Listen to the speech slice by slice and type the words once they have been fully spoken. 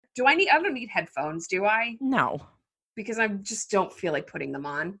I don't need headphones, do I? No. Because I just don't feel like putting them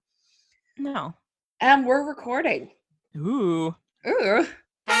on. No. And we're recording. Ooh. Ooh.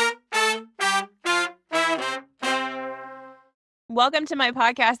 Welcome to my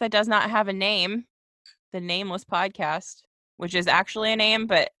podcast that does not have a name. The Nameless Podcast, which is actually a name,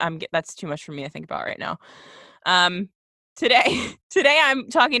 but that's too much for me to think about right now. Today I'm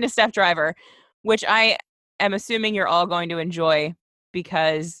talking to Steph Driver, which I am assuming you're all going to enjoy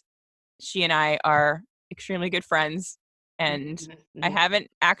because she and I are extremely good friends, and I haven't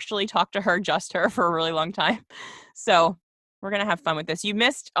actually talked to her, just her, for a really long time. So we're going to have fun with this. You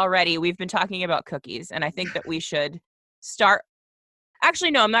missed already. We've been talking about cookies, and I think that we should start.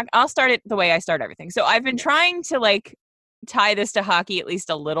 Actually, no, I'm not. I'll start it the way I start everything. So I've been trying to tie this to hockey at least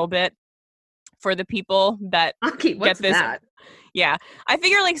a little bit for the people that What's get this. That? Yeah. I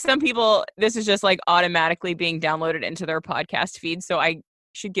figure some people, this is just automatically being downloaded into their podcast feed. So I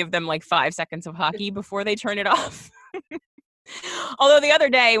should give them 5 seconds of hockey before they turn it off. Although the other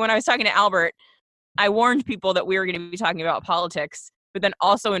day when I was talking to Albert, I warned people that we were going to be talking about politics, but then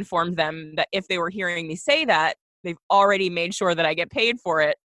also informed them that if they were hearing me say that, they've already made sure that I get paid for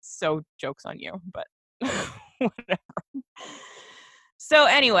it. So joke's on you, but whatever. So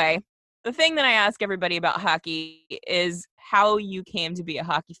anyway, the thing that I ask everybody about hockey is how you came to be a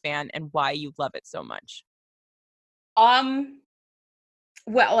hockey fan and why you love it so much.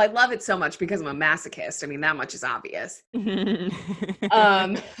 Well, I love it so much because I'm a masochist. I mean, that much is obvious.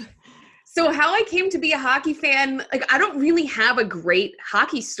 So how I came to be a hockey fan, I don't really have a great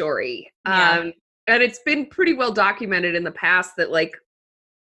hockey story. Yeah. And it's been pretty well documented in the past that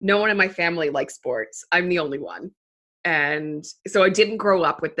no one in my family likes sports. I'm the only one. And so I didn't grow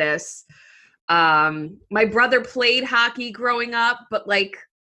up with this. My brother played hockey growing up, but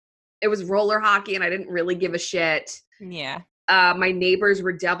it was roller hockey and I didn't really give a shit. Yeah. My neighbors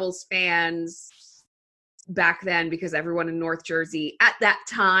were Devils fans back then because everyone in North Jersey at that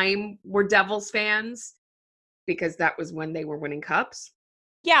time were Devils fans because that was when they were winning cups.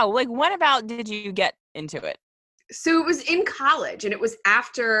 Yeah, when about did you get into it? So it was in college, and it was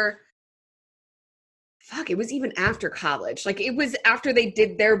after it was even after college. It was after they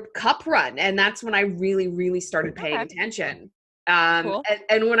did their cup run, and that's when I really, really started paying attention. Cool.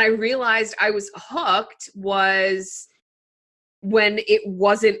 And when I realized I was hooked was when it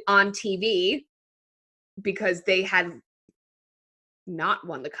wasn't on TV because they had not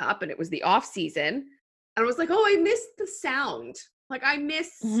won the cup, and it was the off season. And I was like, oh, I miss the sound. I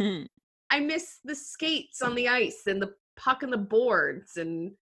miss the skates on the ice and the puck and the boards,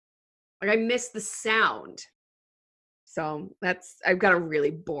 and I miss the sound. So I've got a really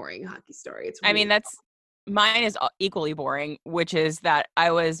boring hockey story. Mine is equally boring, which is that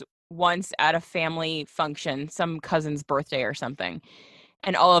I was once at a family function, some cousin's birthday or something,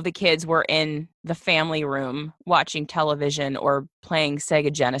 and all of the kids were in the family room watching television or playing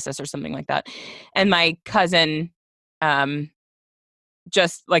Sega Genesis or something like that. And my cousin,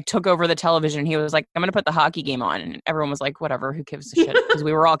 just took over the television. He was like, I'm going to put the hockey game on. And everyone was like, whatever, who gives a shit? Because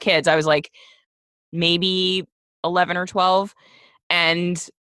we were all kids. I was maybe 11 or 12. And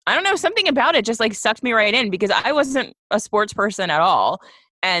I don't know, something about it just sucked me right in because I wasn't a sports person at all.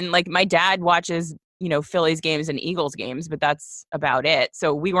 And my dad watches, Phillies games and Eagles games, but that's about it.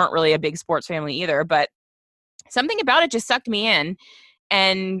 So we weren't really a big sports family either, but something about it just sucked me in.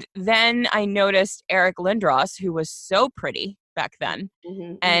 And then I noticed Eric Lindros, who was so pretty back then.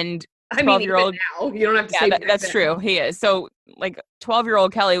 Mm-hmm. And I mean, even now, you don't have to say that's true. He is. So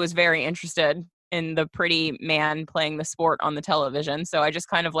 12-year-old Kelly was very interested in the pretty man playing the sport on the television. So I just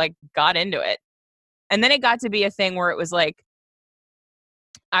kind of got into it. And then it got to be a thing where it was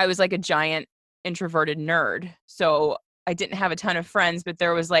I was a giant introverted nerd. So I didn't have a ton of friends, but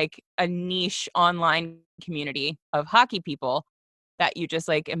there was a niche online community of hockey people that you just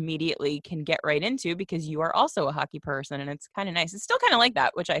immediately can get right into because you are also a hockey person, and it's kind of nice. It's still kind of like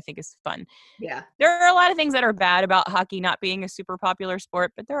that, which I think is fun. Yeah. There are a lot of things that are bad about hockey not being a super popular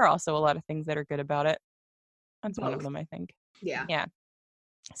sport, but there are also a lot of things that are good about it. That's one of them, I think. Yeah. Yeah.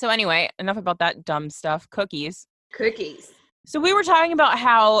 So anyway, enough about that dumb stuff. Cookies. So we were talking about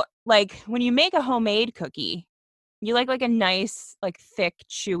how when you make a homemade cookie, you like a nice, thick,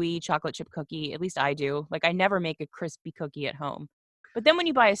 chewy chocolate chip cookie. At least I do. I never make a crispy cookie at home. But then when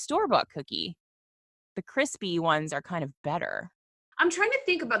you buy a store-bought cookie, the crispy ones are kind of better. I'm trying to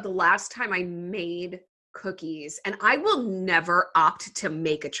think about the last time I made cookies, and I will never opt to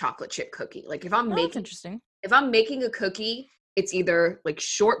make a chocolate chip cookie. If I'm that's interesting. If I'm making a cookie, it's either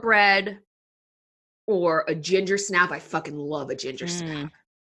shortbread or a ginger snap. I fucking love a ginger snap.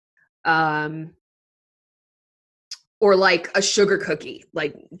 or like a sugar cookie.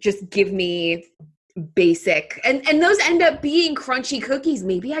 Like just give me basic. And those end up being crunchy cookies.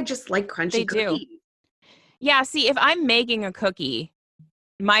 Maybe I just like crunchy cookies. Yeah, see, if I'm making a cookie,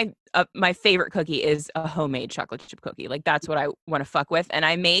 my favorite cookie is a homemade chocolate chip cookie. Like that's what I want to fuck with. And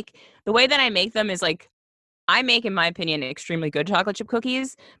the way that I make them is like, I make, in my opinion, extremely good chocolate chip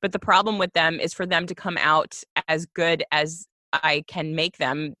cookies. But the problem with them is for them to come out as good as I can make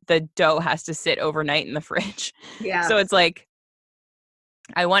them, the dough has to sit overnight in the fridge. Yeah. So it's like,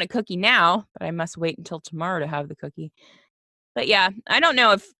 I want a cookie now, but I must wait until tomorrow to have the cookie. But yeah, I don't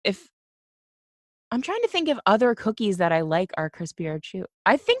know if I'm trying to think if other cookies that I like are crispy or chew.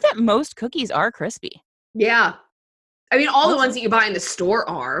 I think that most cookies are crispy. Yeah. I mean, all the ones that you buy in the store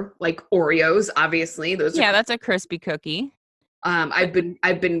are like Oreos, obviously. Those are that's a crispy cookie. I've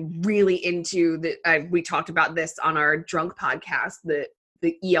been really into we talked about this on our drunk podcast, the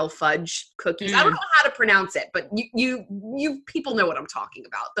EL fudge cookies. I don't know how to pronounce it, but you people know what I'm talking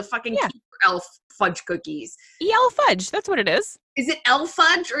about. The fucking EL fudge cookies. EL fudge, that's what it is. Is it L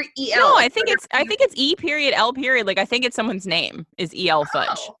fudge or EL? No, I think it's E period L period. Like I think it's someone's name is EL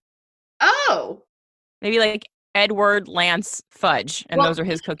fudge. Oh. Maybe like Edward Lance Fudge, and those are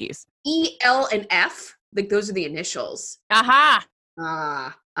his cookies. EL and F, like those are the initials. Aha.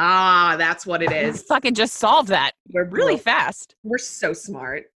 That's what it is. Fucking just solve that. We're really fast. We're so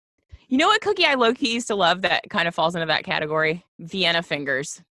smart. You know what cookie I low-key used to love that kind of falls into that category? Vienna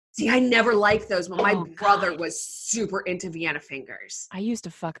fingers. See, I never liked those, but my brother was super into Vienna fingers. I used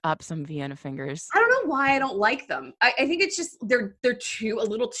to fuck up some Vienna fingers. I don't know why I don't like them. I think it's just they're a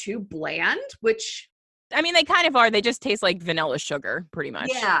little too bland, which I mean they kind of are. They just taste like vanilla sugar, pretty much.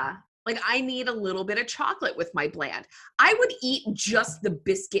 Yeah. Like I need a little bit of chocolate with my bland. I would eat just the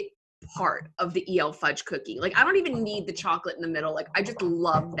biscuit part of the EL fudge cookie. Like I don't even need the chocolate in the middle. Like I just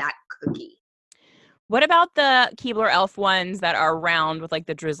love that cookie. What about the Keebler Elf ones that are round with like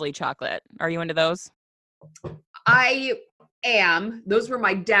the drizzly chocolate? Are you into those? I am. Those were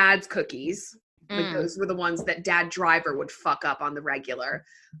my dad's cookies. Like those were the ones that Dad Driver would fuck up on the regular.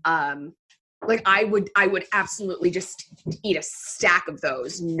 Like I would absolutely just eat a stack of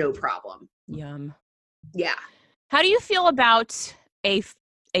those, no problem. Yum. Yeah. How do you feel about a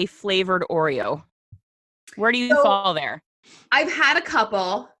flavored Oreo? Where do you fall there? I've had a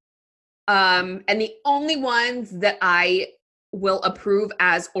couple. And the only ones that I will approve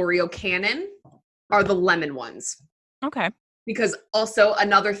as Oreo canon are the lemon ones. Okay. Because also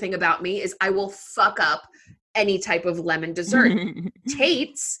another thing about me is I will fuck up any type of lemon dessert.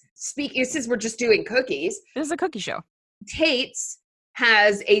 Tate's, since we're just doing cookies. This is a cookie show. Tate's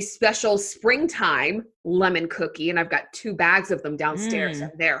has a special springtime lemon cookie, and I've got 2 bags of them downstairs,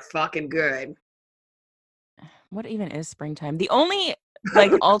 and they're fucking good. What even is springtime? The only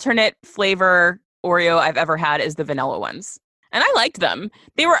like alternate flavor Oreo I've ever had is the vanilla ones. And I liked them.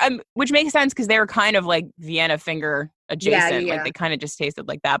 They were, which makes sense because they were kind of like Vienna finger adjacent. Yeah. Like they kind of just tasted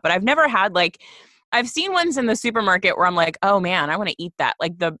like that. But I've never had I've seen ones in the supermarket where I'm like, oh man, I want to eat that.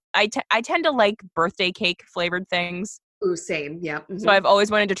 Like I tend to like birthday cake flavored things. Ooh, same. Yeah. Mm-hmm. So I've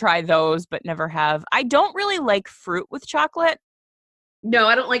always wanted to try those, but never have. I don't really like fruit with chocolate. No,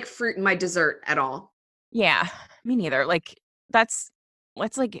 I don't like fruit in my dessert at all. Yeah, me neither. Like that's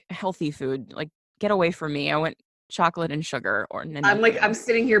like healthy food. Like get away from me. I want chocolate and sugar or I'm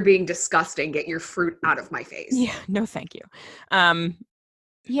sitting here being disgusting. Get your fruit out of my face. Yeah, no thank you.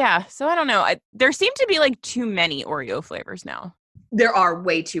 Yeah, so I don't know. There seem to be like too many Oreo flavors now. There are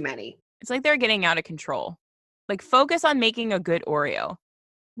way too many. It's like they're getting out of control. Like focus on making a good Oreo.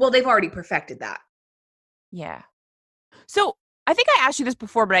 Well, they've already perfected that. Yeah. So I think I asked you this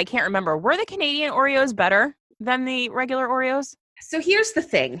before, but I can't remember. Were the Canadian Oreos better than the regular Oreos? So here's the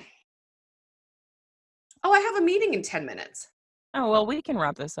thing. Oh, I have a meeting in 10 minutes. Oh, well, we can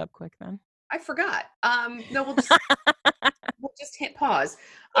wrap this up quick then. I forgot. No, we'll just we'll just hit pause.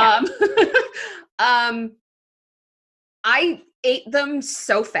 Yeah. I ate them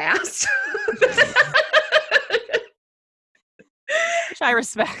so fast. Which I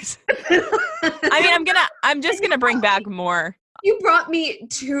respect. I mean, I'm just gonna bring back more. You brought me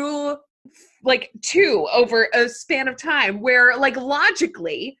two over a span of time where, like,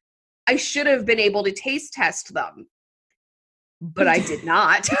 logically, I should have been able to taste test them. But I did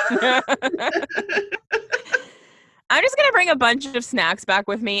not. I'm just going to bring a bunch of snacks back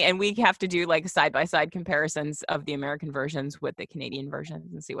with me, and we have to do like side-by-side comparisons of the American versions with the Canadian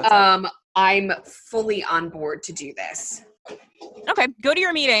versions and see what's up. I'm fully on board to do this. Okay, go to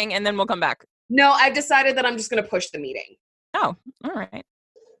your meeting, and then we'll come back. No, I've decided that I'm just going to push the meeting. Oh, all right.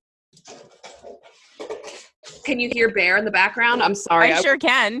 Can you hear Bear in the background? I'm sorry. I sure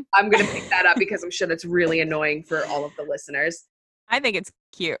can. I'm going to pick that up because I'm sure that's really annoying for all of the listeners. I think it's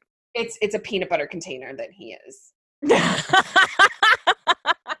cute. It's a peanut butter container that he is.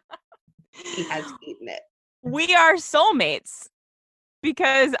 He has eaten it. We are soulmates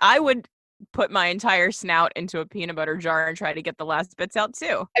because I would put my entire snout into a peanut butter jar and try to get the last bits out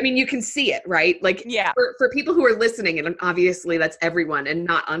too. I mean, you can see it, right? Like, yeah. For people who are listening, and obviously that's everyone and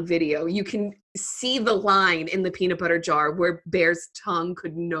not on video, you can see the line in the peanut butter jar where Bear's tongue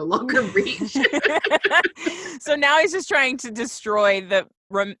could no longer reach. So now he's just trying to destroy the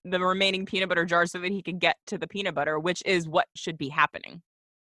remaining peanut butter jar so that he can get to the peanut butter, which is what should be happening.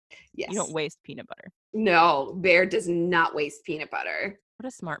 Yes. You don't waste peanut butter. No, Bear does not waste peanut butter. What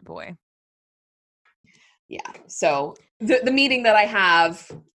a smart boy. Yeah. So the meeting that I have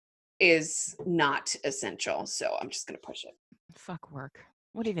is not essential. So I'm just going to push it. Fuck work.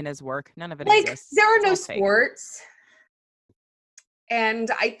 What even is work? None of it like, exists. There are no sports. And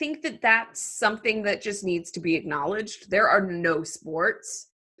I think that that's something that just needs to be acknowledged. There are no sports.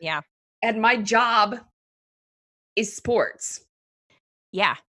 Yeah. And my job is sports.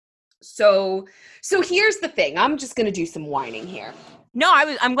 Yeah. So here's the thing. I'm just going to do some whining here. No,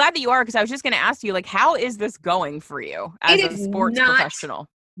 I'm glad that you are, because I was just going to ask you, like, how is this going for you as a sports professional?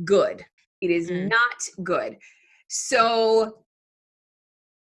 Good. It is not good. So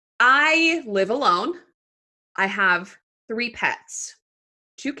I live alone. I have 3 pets,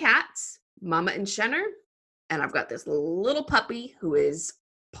 2 cats, Mama and Shenner, and I've got this little puppy who is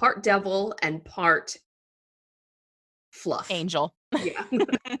part devil and part fluff. Angel. Yeah.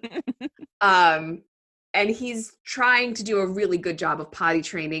 And he's trying to do a really good job of potty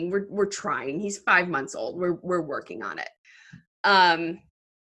training. We're trying. He's 5 months old. We're working on it. And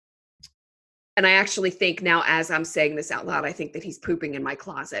I actually think now, as I'm saying this out loud, I think that he's pooping in my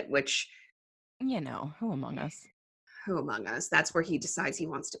closet, which, you know, who among us? Who among us? That's where he decides he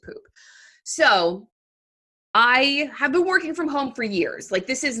wants to poop. So I have been working from home for years. Like,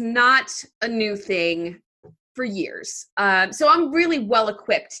 this is not a new thing. For years. So I'm really well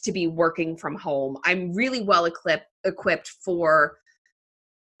equipped to be working from home. I'm really well equipped for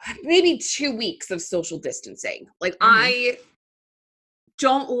maybe 2 weeks of social distancing. Like, I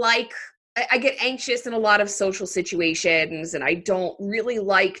don't like, I get anxious in a lot of social situations, and I don't really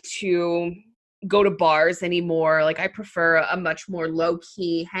like to go to bars anymore. Like, I prefer a much more low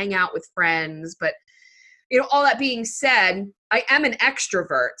key hang out with friends. But, you know, all that being said, I am an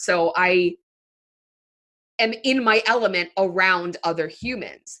extrovert. So I am in my element around other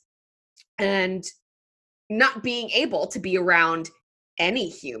humans, and not being able to be around any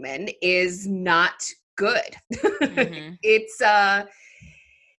human is not good.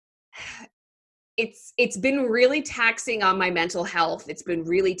 It's been really taxing on my mental health. It's been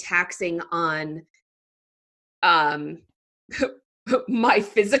really taxing on my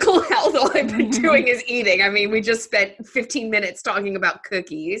physical health. All I've been doing is eating. I mean, we just spent 15 minutes talking about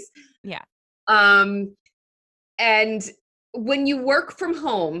cookies. Yeah. And when you work from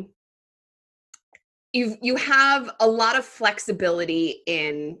home, you have a lot of flexibility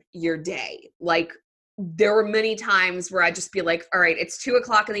in your day. Like, there were many times where I'd just be like, all right, it's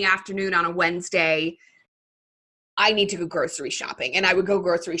 2:00 in the afternoon on a Wednesday. I need to go grocery shopping. And I would go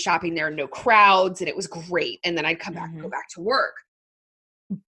grocery shopping. There are no crowds, and it was great. And then I'd come back and go back to work.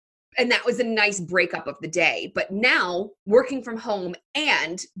 And that was a nice breakup of the day. But now, working from home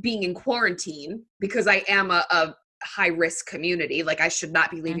and being in quarantine, because I am a high-risk community, like, I should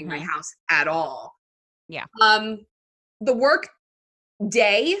not be leaving my house at all. Yeah. The work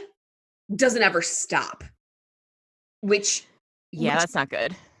day doesn't ever stop, which that's not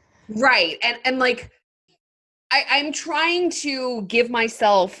good. Right. And like, I'm trying to give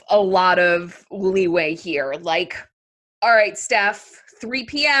myself a lot of leeway here. Like, all right, Steph, 3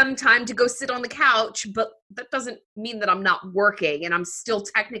 p.m., time to go sit on the couch, but that doesn't mean that I'm not working, and I'm still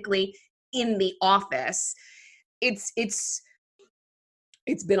technically in the office. It's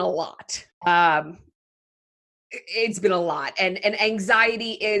been a lot. It's been a lot. And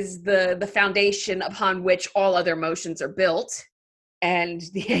anxiety is the foundation upon which all other emotions are built. And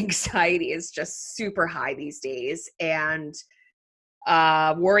the anxiety is just super high these days. And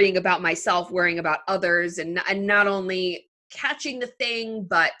worrying about myself, worrying about others, and not only catching the thing,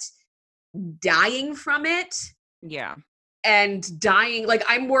 but dying from it. Yeah. And dying, like,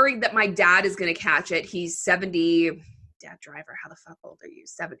 I'm worried that my dad is going to catch it. He's 70. Dad Driver, how the fuck old are you?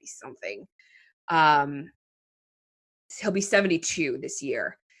 70 something. He'll be 72 this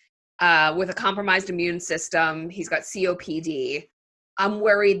year. With a compromised immune system. He's got COPD. I'm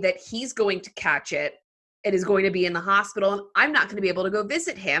worried that he's going to catch it and is going to be in the hospital, and I'm not going to be able to go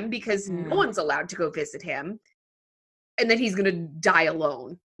visit him because no one's allowed to go visit him. And then he's going to die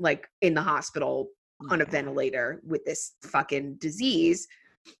alone, like in the hospital on a ventilator with this fucking disease.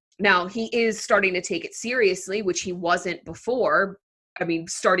 Now, he is starting to take it seriously, which he wasn't before. I mean,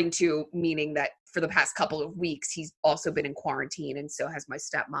 starting to, meaning that for the past couple of weeks, he's also been in quarantine, and so has my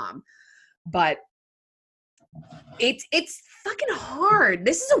stepmom. But it's fucking hard.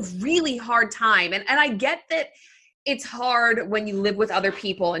 This is a really hard time. And I get that it's hard when you live with other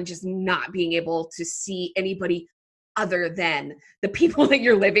people and just not being able to see anybody other than the people that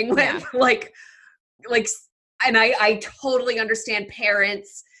you're living with. Yeah. Like, and I totally understand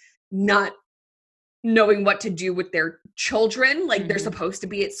parents not knowing what to do with their children. Like, they're supposed to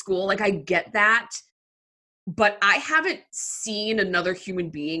be at school. Like, I get that. But I haven't seen another human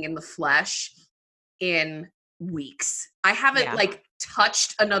being in the flesh in weeks. I haven't like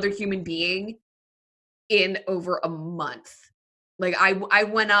touched another human being in over a month. Like, I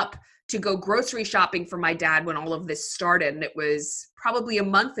went up to go grocery shopping for my dad when all of this started, and it was probably a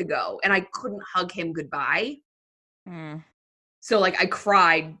month ago, and I couldn't hug him goodbye. So like I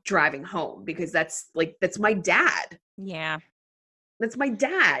cried driving home because that's my dad. Yeah. That's my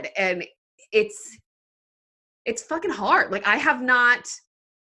dad. And it's fucking hard. Like, I have not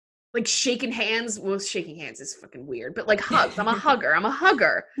like shaken hands. Well, shaking hands is fucking weird, but like hugs. I'm a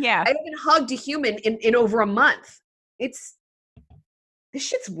hugger. Yeah. I haven't hugged a human in over a month. This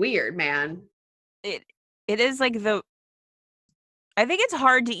shit's weird, man. It is like I think it's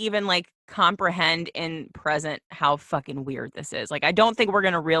hard to even like comprehend in present how fucking weird this is. Like, I don't think we're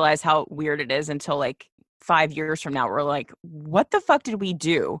going to realize how weird it is until like 5 years from now. We're like, what the fuck did we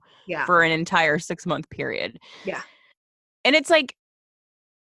do for an entire 6-month period? Yeah. And it's like,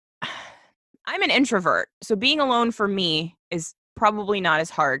 I'm an introvert. So being alone for me is probably not as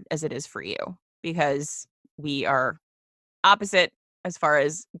hard as it is for you, because we are opposite as far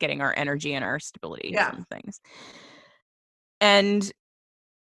as getting our energy and our stability from things.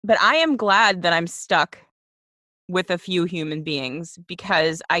 But I am glad that I'm stuck with a few human beings,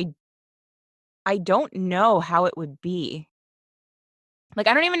 because I don't know how it would be. Like,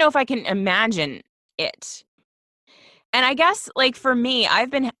 I don't even know if I can imagine it. And I guess, like, for me,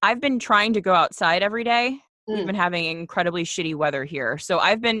 I've been trying to go outside every day. We've been having incredibly shitty weather here. So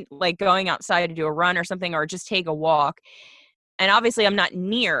I've been like going outside to do a run or something, or just take a walk. And obviously I'm not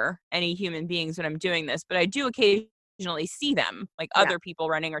near any human beings when I'm doing this, but I do occasionally see them, like other people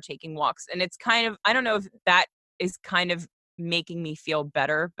running or taking walks. And it's kind of, I don't know if that is kind of making me feel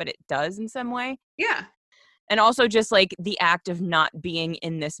better, but it does in some way. Yeah. And also just like the act of not being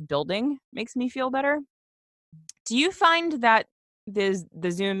in this building makes me feel better. Do you find that the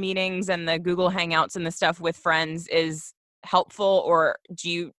Zoom meetings and the Google Hangouts and the stuff with friends is helpful, or do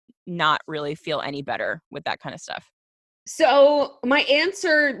you not really feel any better with that kind of stuff? So my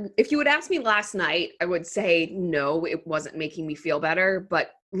answer, if you would ask me last night, I would say no, it wasn't making me feel better,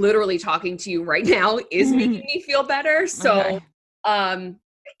 but literally talking to you right now is making me feel better. So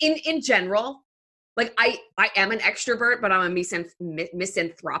in general, like I am an extrovert, but I'm a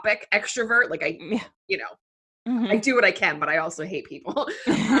misanthropic extrovert. Like I do what I can, but I also hate people.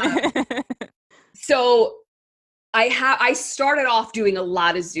 So I started off doing a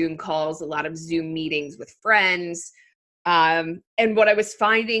lot of Zoom calls, a lot of Zoom meetings with friends. And what I was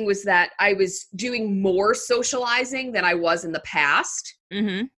finding was that I was doing more socializing than I was in the past.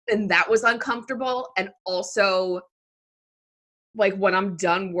 And that was uncomfortable. And also, like, when I'm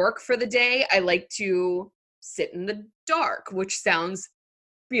done work for the day, I like to sit in the dark, which sounds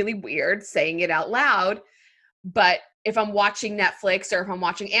really weird saying it out loud. But if I'm watching Netflix or if I'm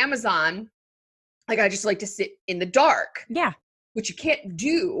watching Amazon, like, I just like to sit in the dark. Yeah. Which you can't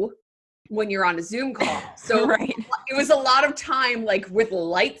do when you're on a Zoom call. So it was a lot of time like with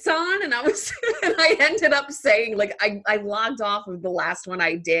lights on, and I ended up saying, like, I logged off of the last one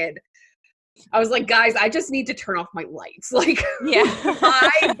I did. I was like, guys, I just need to turn off my lights. Like,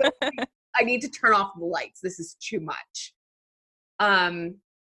 I need to turn off the lights. This is too much.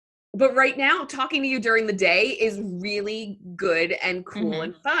 But right now, talking to you during the day is really good and cool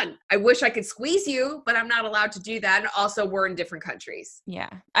and fun. I wish I could squeeze you, but I'm not allowed to do that. And also, we're in different countries. Yeah.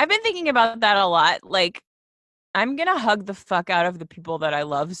 I've been thinking about that a lot. Like, I'm going to hug the fuck out of the people that I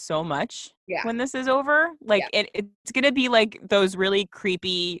love so much when this is over. Like, it's going to be like those really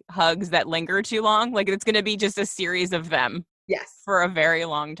creepy hugs that linger too long. Like, it's going to be just a series of them for a very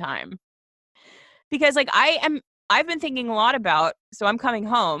long time. Because, like, I've been thinking a lot about, so I'm coming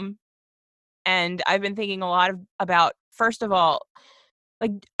home, and I've been thinking a lot about, first of all,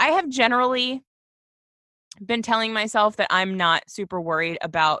 like, I have generally been telling myself that I'm not super worried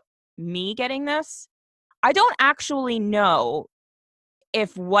about me getting this. I don't actually know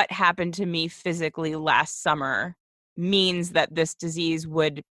if what happened to me physically last summer means that this disease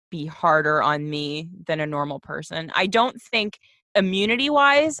would be harder on me than a normal person. I don't think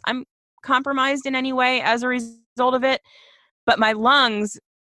immunity-wise I'm compromised in any way as a result of it, but my lungs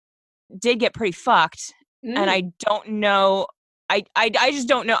did get pretty fucked, and I don't know. I just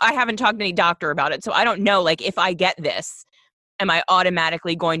don't know. I haven't talked to any doctor about it, so I don't know, like, if I get this, am I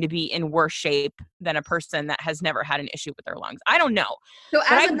automatically going to be in worse shape than a person that has never had an issue with their lungs? I don't know. So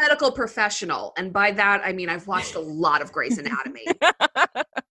as a medical professional, and by that, I mean, I've watched a lot of Grey's Anatomy.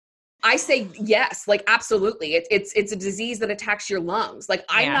 I say yes, like, absolutely. It's a disease that attacks your lungs. Like,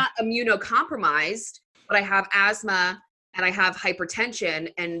 I'm not immunocompromised, but I have asthma and I have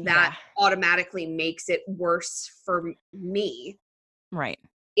hypertension, and that automatically makes it worse for me. Right.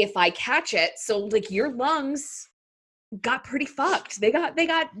 If I catch it. So, like, your lungs got pretty fucked. They got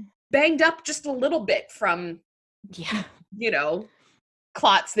banged up just a little bit from, you know,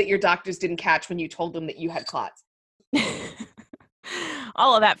 clots that your doctors didn't catch when you told them that you had clots.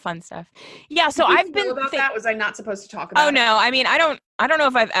 All of that fun stuff. Yeah. So I've been about that. Was I not supposed to talk about? Oh no. I mean, I don't know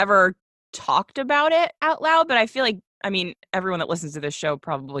if I've ever talked about it out loud, but I feel like, I mean, everyone that listens to this show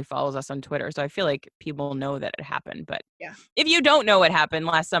probably follows us on Twitter. So I feel like people know that it happened. But if you don't know what happened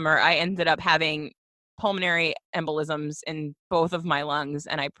last summer, I ended up having pulmonary embolisms in both of my lungs,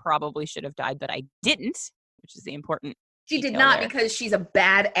 and I probably should have died, but I didn't, which is the important. She did not there. Because she's a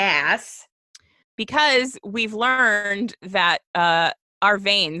badass. Because we've learned that our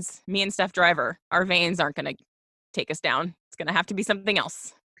veins, me and Steph Driver, our veins aren't going to take us down. It's going to have to be something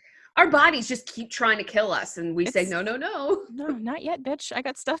else. Our bodies just keep trying to kill us, and we say, no. No, not yet, bitch. I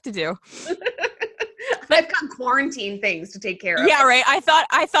got stuff to do. I've got quarantine things to take care of. Yeah, right. I thought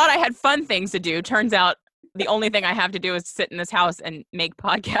I had fun things to do. Turns out the only thing I have to do is sit in this house and make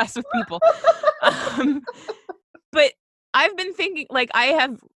podcasts with people. But I've been thinking, like,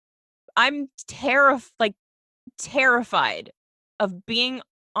 I'm terrified of being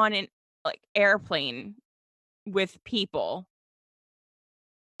on an airplane with people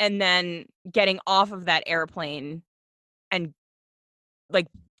and then getting off of that airplane and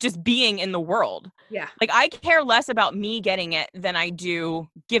just being in the world. Yeah. Like, I care less about me getting it than I do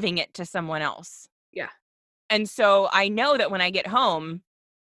giving it to someone else. Yeah. And so I know that when I get home,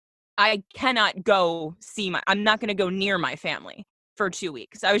 I cannot go I'm not going to go near my family for 2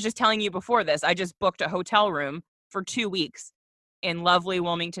 weeks. I was just telling you before this, I just booked a hotel room for 2 weeks in lovely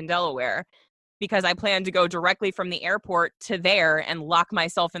Wilmington, Delaware, because I plan to go directly from the airport to there and lock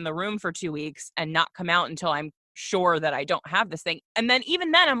myself in the room for 2 weeks and not come out until I'm sure that I don't have this thing. And then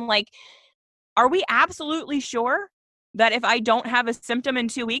even then I'm like, are we absolutely sure that if I don't have a symptom in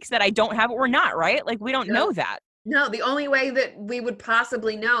 2 weeks that I don't have it? We're not, right? Like, we don't know that. No, the only way that we would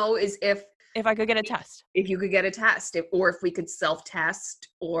possibly know is if I could get a test. If you could get a test, or if we could self-test,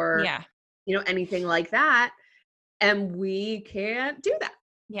 or anything like that. And we can't do that.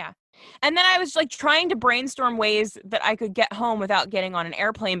 Yeah. And then I was trying to brainstorm ways that I could get home without getting on an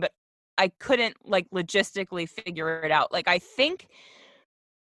airplane, but I couldn't logistically figure it out. I think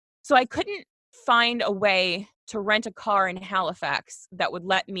so. I couldn't find a way to rent a car in Halifax that would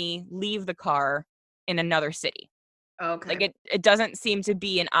let me leave the car in another city. Okay. It doesn't seem to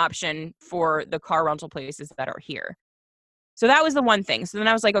be an option for the car rental places that are here. So that was the one thing. So then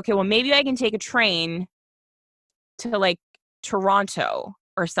I was like, okay, well, maybe I can take a train to Toronto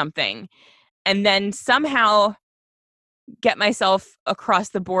or something, and then somehow get myself across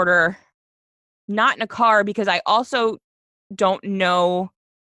the border, not in a car, because I also don't know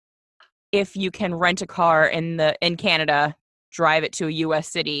if you can rent a car in Canada, drive it to a US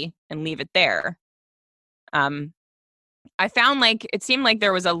city and leave it there. I found it seemed like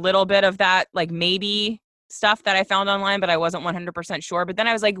there was a little bit of that, maybe stuff that I found online, but I wasn't 100% sure. But then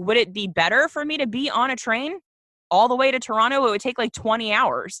I was like, would it be better for me to be on a train all the way to Toronto? It would take 20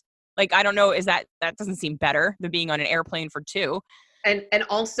 hours. I don't know, that doesn't seem better than being on an airplane for 2. And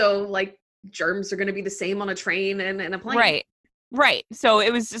also germs are going to be the same on a train and a plane. Right. So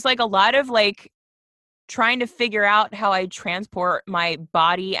it was just a lot of trying to figure out how I transport my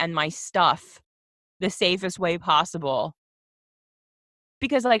body and my stuff the safest way possible.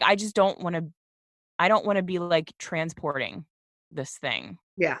 Because I just don't want to be transporting this thing.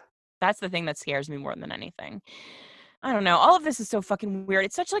 Yeah. That's the thing that scares me more than anything. I don't know. All of this is so fucking weird.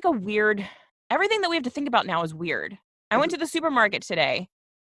 It's such a weird, everything that we have to think about now is weird. I went to the supermarket today,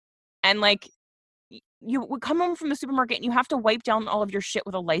 and you would come home from the supermarket and you have to wipe down all of your shit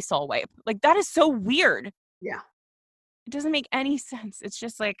with a Lysol wipe. That is so weird. Yeah. It doesn't make any sense. It's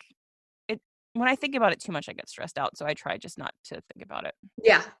just when I think about it too much, I get stressed out. So I try just not to think about it.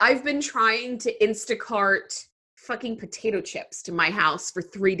 Yeah, I've been trying to Instacart fucking potato chips to my house for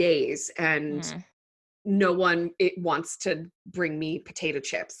 3 days, and no one wants to bring me potato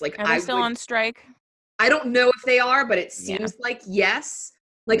chips. Like, Are they still on strike? I don't know if they are, but it seems like yes.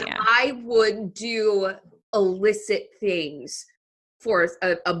 Like, I would do illicit things for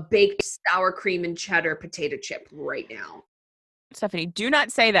a baked sour cream and cheddar potato chip right now. Stephanie, do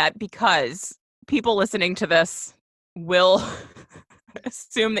not say that, because people listening to this will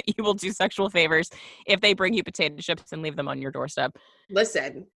assume that you will do sexual favors if they bring you potato chips and leave them on your doorstep.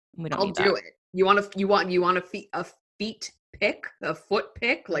 Listen, I'll do it. You want a feet pic, a foot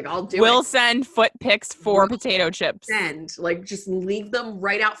pic? Like, I'll do it. We'll send foot pics for potato chips. Like, just leave them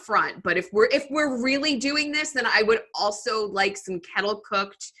right out front. But if we're really doing this, then I would also like some kettle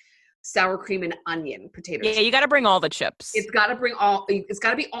cooked sour cream and onion potato chips. Yeah, you got to bring all the chips. It's got to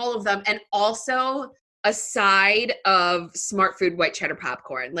be all of them, and also a side of Smart Food white cheddar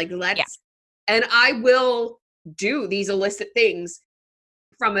popcorn. Like, and I will do these illicit things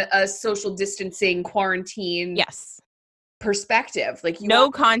from a social distancing quarantine perspective. Like, no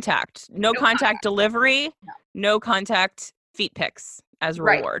contact delivery, no contact feet pics as a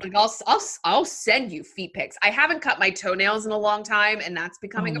reward. Like, I'll send you feet pics. I haven't cut my toenails in a long time, and that's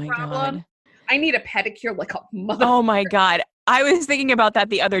becoming a problem. God. I need a pedicure like a mother. Oh my God. I was thinking about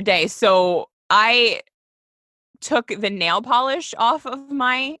that the other day. So I took the nail polish off of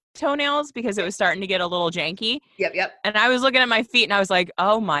my toenails because it was starting to get a little janky. Yep. And I was looking at my feet and I was like,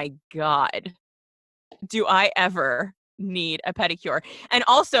 oh my God, do I ever need a pedicure? And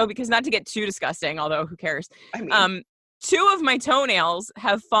also, because not to get too disgusting, although who cares? I mean, 2 of my toenails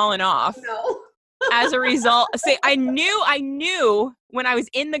have fallen off. No. As a result. I knew when I was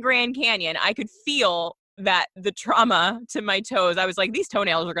in the Grand Canyon, I could feel that the trauma to my toes. I was like, these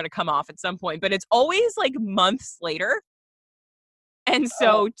toenails are going to come off at some point, but it's always like months later. And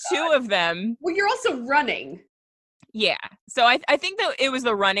so 2 of them. Well, you're also running. Yeah. So I think that it was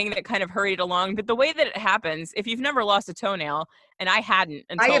the running that kind of hurried along. But the way that it happens, if you've never lost a toenail, and I hadn't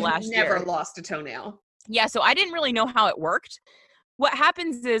until last year. I have never lost a toenail. Yeah. So I didn't really know how it worked. What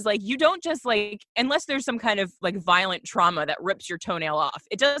happens is, like, you don't just, like, unless there's some kind of like violent trauma that rips your toenail off,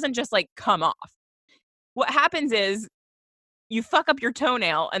 it doesn't just like come off. What happens is you fuck up your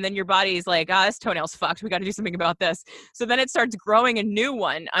toenail and then your body's like, this toenail's fucked. We got to do something about this. So then it starts growing a new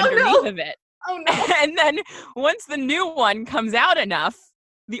one underneath of it. Oh no. And then once the new one comes out enough,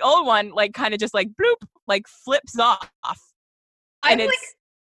 the old one like kind of just like bloop, like flips off. And it's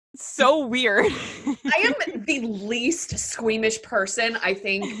so weird. I am the least squeamish person, I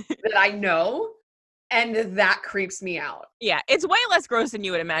think, that I know. And that creeps me out. Yeah, it's way less gross than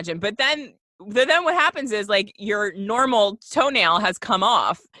you would imagine. But then what happens is, like, your normal toenail has come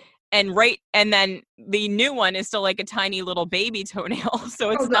off. And then the new one is still like a tiny little baby toenail.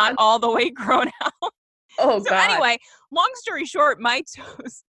 So it's not all the way grown out. Oh, God. So anyway, long story short, my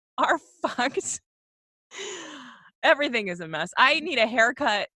toes are fucked. Everything is a mess. I need a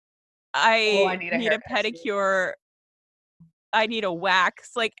haircut. I need a pedicure. I need a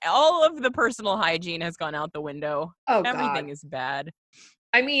wax. Like, all of the personal hygiene has gone out the window. Oh, everything God. is bad.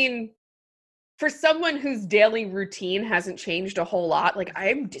 I mean, for someone whose daily routine hasn't changed a whole lot, like,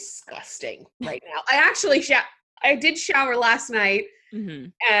 I'm disgusting right now. I did shower last night,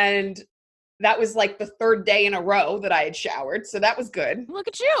 and that was like the 3rd day in a row that I had showered, so that was good. Look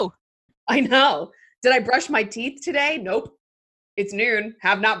at you. I know. Did I brush my teeth today? Nope. It's noon.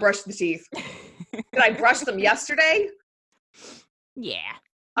 Have not brushed the teeth. Did I brush them yesterday? Yeah.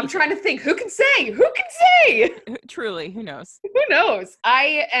 I'm trying to think. Who can say? Truly, who knows? Who knows?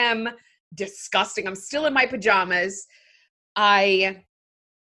 I am disgusting. I'm still in my pajamas. I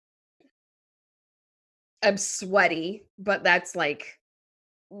am sweaty, but that's like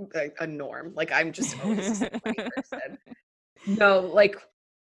a norm. Like, I'm just always a sweaty person. No, like,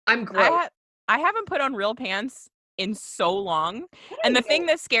 I'm gross. I haven't put on real pants in so long. And the thing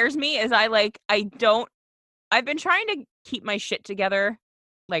that scares me is I've been trying to keep my shit together,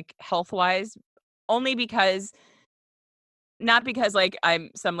 like, health-wise, only because, not because, like,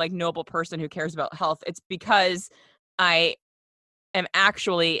 I'm some, like, noble person who cares about health. It's because I am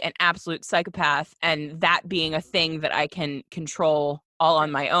actually an absolute psychopath, and that being a thing that I can control all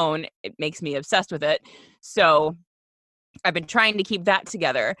on my own, it makes me obsessed with it. So I've been trying to keep that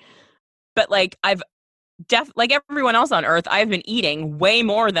together. But, like, like everyone else on earth, I've been eating way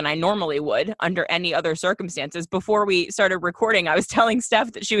more than I normally would under any other circumstances. Before we started recording, I was telling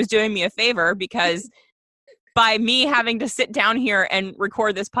Steph that she was doing me a favor because by me having to sit down here and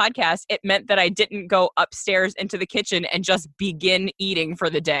record this podcast, it meant that I didn't go upstairs into the kitchen and just begin eating for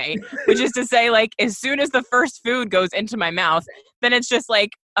the day, which is to say, like, as soon as the first food goes into my mouth, then it's just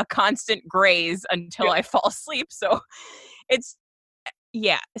like a constant graze until I fall asleep. So it's,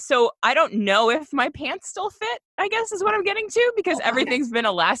 yeah. So I don't know if my pants still fit, I guess is what I'm getting to, because everything's been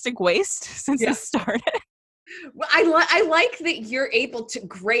elastic waist since this started. Well, I like that you're able to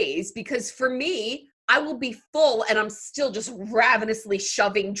graze, because for me, I will be full and I'm still just ravenously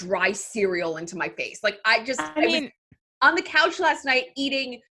shoving dry cereal into my face. Like I was on the couch last night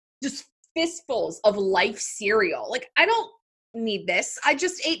eating just fistfuls of Life cereal. Like I don't need this. I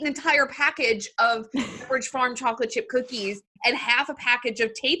just ate an entire package of Pepperidge Farm chocolate chip cookies and half a package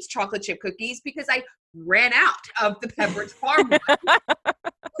of Tate's chocolate chip cookies because I ran out of the Pepperidge Farm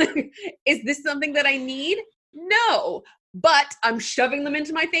one. Is this something that I need? No, but I'm shoving them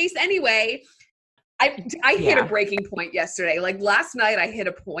into my face anyway. I hit a breaking point yesterday. Like last night, I hit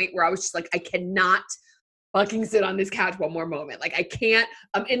a point where I was just like, I cannot fucking sit on this couch one more moment. Like I can't.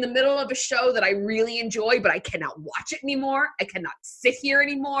 I'm in the middle of a show that I really enjoy, but I cannot watch it anymore. I cannot sit here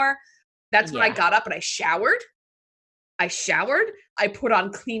anymore. That's when I got up and I showered. I put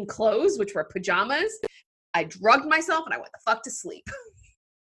on clean clothes, which were pajamas. I drugged myself and I went the fuck to sleep.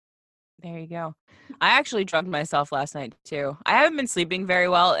 There you go. I actually drugged myself last night too. I haven't been sleeping very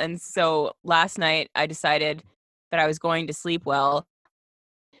well. And so last night I decided that I was going to sleep well.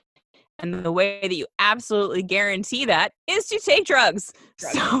 And the way that you absolutely guarantee that is to take drugs.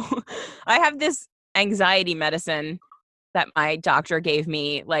 So I have this anxiety medicine that my doctor gave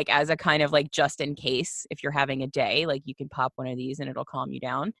me, like as a kind of like just in case, if you're having a day, like you can pop one of these and it'll calm you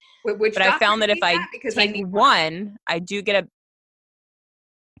down. But I found that if I take one, I do get a,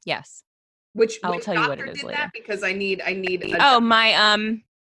 yes. I'll tell you what it is later. That? Because I need.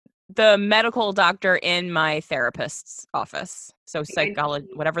 The medical doctor in my therapist's office. So psychology,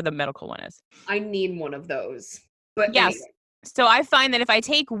 whatever the medical one is. I need one of those. But yes. Anyway. So I find that if I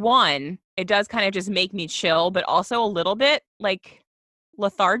take one, it does kind of just make me chill, but also a little bit like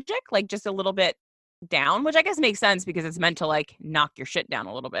lethargic, like just a little bit down, which I guess makes sense because it's meant to like knock your shit down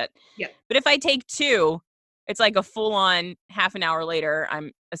a little bit. Yeah. But if I take two, it's like a full on half an hour later,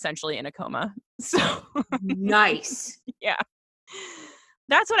 I'm essentially in a coma. So nice. Yeah.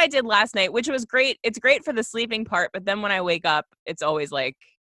 That's what I did last night, which was great. It's great for the sleeping part, but then when I wake up, it's always like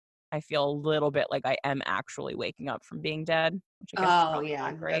I feel a little bit like I am actually waking up from being dead. Which I guess is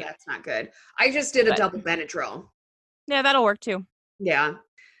not great. No, that's not good. I just did a double Benadryl. Yeah, that'll work too. Yeah.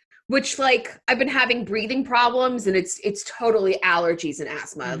 Which like I've been having breathing problems and it's totally allergies and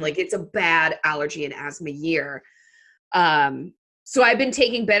asthma. Mm-hmm. Like it's a bad allergy and asthma year. So I've been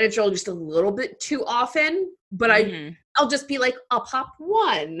taking Benadryl just a little bit too often, but I'll just be like, I'll pop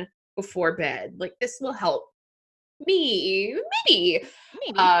one before bed. Like this will help me. Maybe.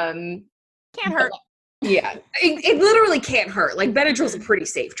 Can't hurt. Yeah. It literally can't hurt. Like Benadryl's a pretty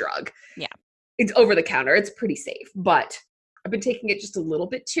safe drug. Yeah. It's over the counter. It's pretty safe, but I've been taking it just a little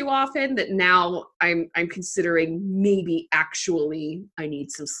bit too often that now I'm considering maybe actually I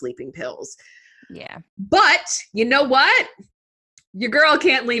need some sleeping pills. Yeah. But you know what? Your girl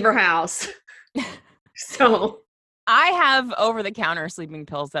can't leave her house. So I have over-the-counter sleeping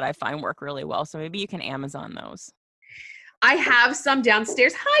pills that I find work really well. So maybe you can Amazon those. I have some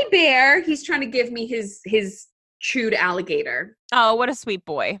downstairs. Hi, Bear. He's trying to give me his chewed alligator. Oh, what a sweet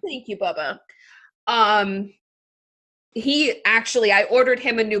boy. Thank you, Bubba. I ordered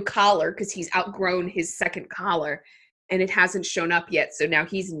him a new collar because he's outgrown his second collar and it hasn't shown up yet. So now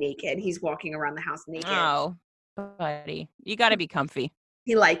he's naked. He's walking around the house naked. Oh, buddy. You got to be comfy.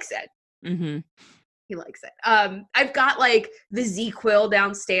 He likes it. Mm-hmm. He likes it. I've got like the Z-Quill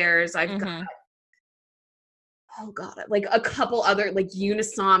downstairs. I've got, oh God, like a couple other like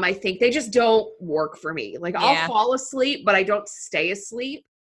Unisom. I think they just don't work for me. Like I'll fall asleep, but I don't stay asleep.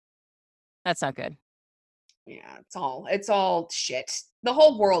 That's not good. Yeah, it's all shit. The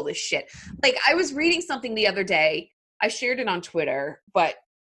whole world is shit. Like I was reading something the other day. I shared it on Twitter, but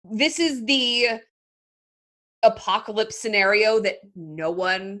this is the apocalypse scenario that no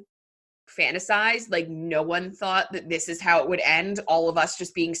one fantasized. Like no one thought that this is how it would end. All of us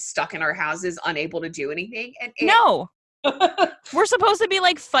just being stuck in our houses, unable to do anything. And no, we're supposed to be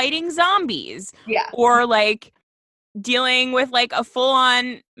like fighting zombies. Yeah. Or like dealing with like a full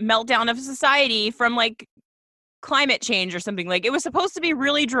on meltdown of society from like climate change or something. Like it was supposed to be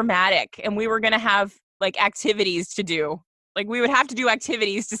really dramatic and we were going to have like activities to do. Like we would have to do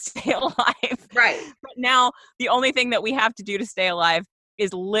activities to stay alive. Right. But now the only thing that we have to do to stay alive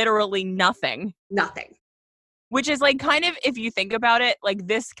is literally nothing. Nothing. Which is like kind of, if you think about it, like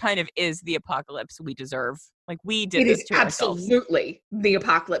this kind of is the apocalypse we deserve. Like we did this to ourselves. It is absolutely the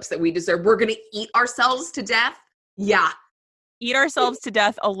apocalypse that we deserve. We're going to eat ourselves to death. Yeah. Eat ourselves to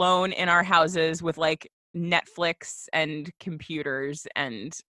death alone in our houses with like Netflix and computers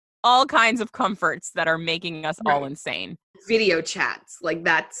and all kinds of comforts that are making us all insane. Video chats. Like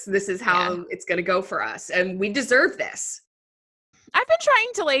this is how it's going to go for us. And we deserve this. I've been trying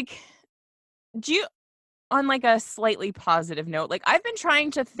to like, on like a slightly positive note, like I've been trying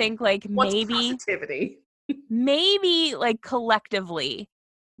to think like positivity? maybe like collectively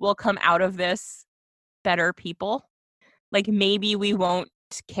we'll come out of this better people. Like maybe we won't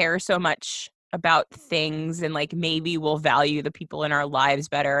care so much about things, and like maybe we'll value the people in our lives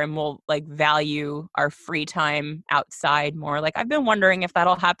better, and we'll like value our free time outside more. Like I've been wondering if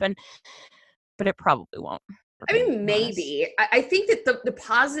that'll happen, but it probably won't. I mean, maybe. I think that the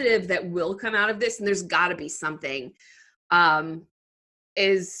positive that will come out of this, and there's got to be something,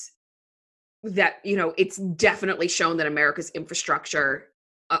 is that, you know, it's definitely shown that America's infrastructure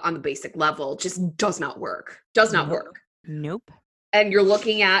on the basic level just does not work. Nope. And you're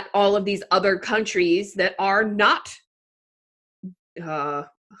looking at all of these other countries that are not, I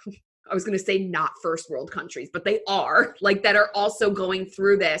was going to say not first world countries, but they are, like, that are also going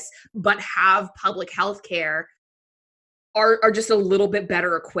through this, but have public health care, are just a little bit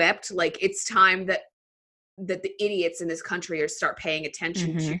better equipped. Like, it's time that the idiots in this country are start paying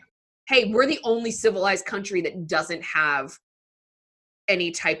attention to, hey, we're the only civilized country that doesn't have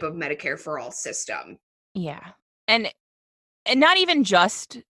any type of Medicare for all system. Yeah. And not even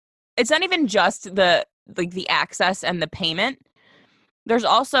just, it's not even just the access and the payment. There's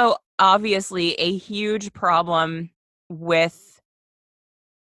also obviously a huge problem with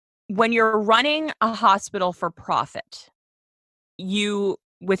when you're running a hospital for profit,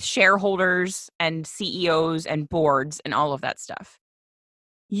 with shareholders and CEOs and boards and all of that stuff,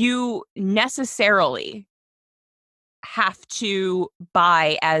 you necessarily have to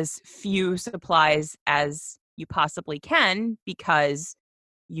buy as few supplies as you possibly can because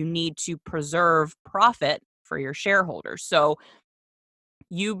you need to preserve profit for your shareholders. So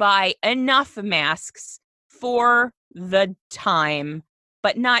you buy enough masks for the time,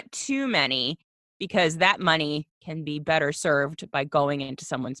 but not too many, because that money can be better served by going into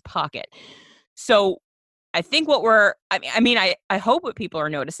someone's pocket. So I think I hope what people are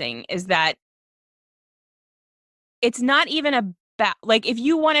noticing is that it's not even about, like, if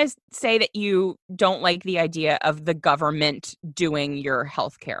you want to say that you don't like the idea of the government doing your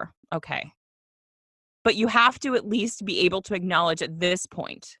healthcare, okay. But you have to at least be able to acknowledge at this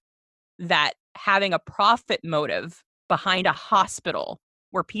point that having a profit motive behind a hospital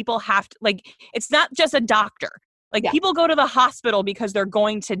where people have to, like, it's not just a doctor. Like, people go to the hospital because they're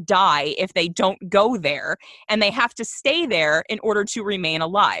going to die if they don't go there, and they have to stay there in order to remain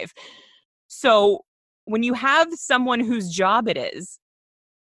alive. So when you have someone whose job it is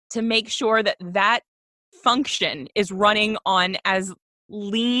to make sure that that function is running on as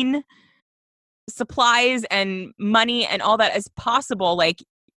lean supplies and money and all that as possible, like,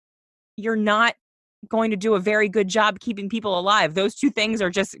 you're not going to do a very good job keeping people alive. Those two things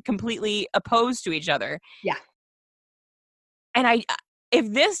are just completely opposed to each other. Yeah. And if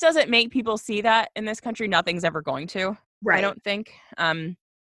this doesn't make people see that in this country, nothing's ever going to. Right. I don't think.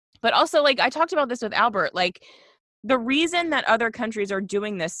 But also, like, I talked about this with Albert, like, the reason that other countries are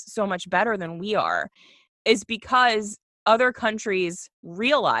doing this so much better than we are is because other countries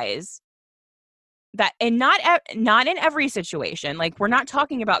realize that, and not in every situation, like, we're not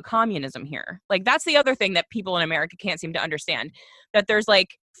talking about communism here. Like, that's the other thing that people in America can't seem to understand, that there's like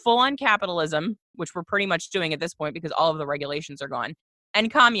full-on capitalism, which we're pretty much doing at this point because all of the regulations are gone,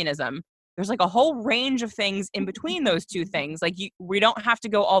 and communism. There's like a whole range of things in between those two things. Like, we don't have to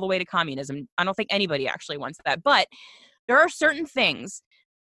go all the way to communism. I don't think anybody actually wants that. But there are certain things,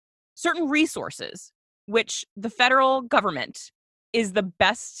 certain resources, which the federal government is the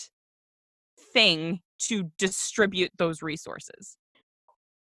best thing to distribute those resources.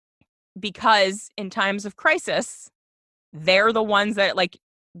 Because in times of crisis, they're the ones that, like,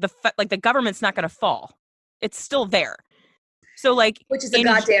 the government's not going to fall. It's still there. So, like, which is a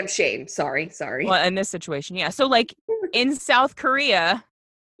goddamn shame. Sorry. Well, in this situation, yeah. So, like, in South Korea,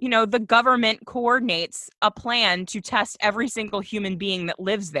 you know, the government coordinates a plan to test every single human being that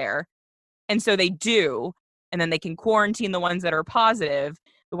lives there. And so they do. And then they can quarantine the ones that are positive.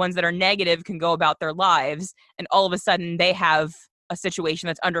 The ones that are negative can go about their lives. And all of a sudden, they have a situation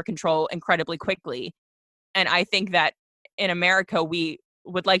that's under control incredibly quickly. And I think that in America, we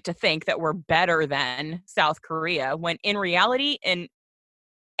would like to think that we're better than South Korea, when in reality, in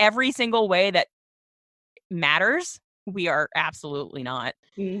every single way that matters. We are absolutely not.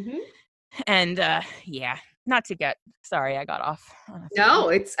 Mm-hmm. And yeah, not to get, sorry, I got off on a No,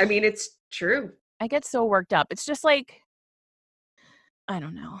 it's true. I get so worked up. It's just like, I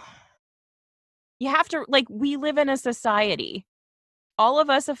don't know. You have to, like, we live in a society. All of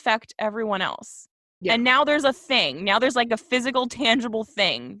us affect everyone else. Yeah. And now there's a thing. Now there's like a physical, tangible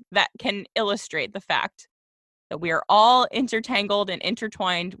thing that can illustrate the fact that we are all intertangled and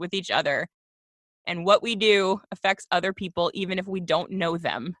intertwined with each other. And what we do affects other people, even if we don't know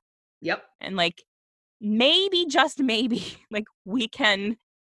them. Yep. And like, maybe, just maybe, like, we can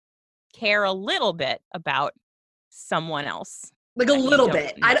care a little bit about someone else. Like a little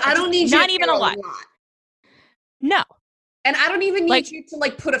bit. I don't need you not to even care a lot. No. And I don't even need Like, you to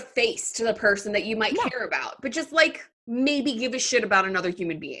like put a face to the person that you might care about, but just like maybe give a shit about another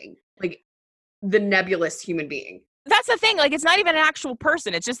human being, like the nebulous human being. That's the thing. Like, it's not even an actual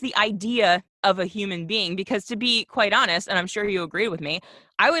person. It's just the idea of a human being. Because to be quite honest, and I'm sure you agree with me,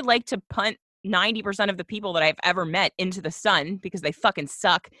 I would like to punt 90% of the people that I've ever met into the sun because they fucking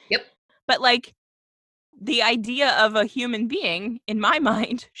suck. Yep. But like, the idea of a human being, in my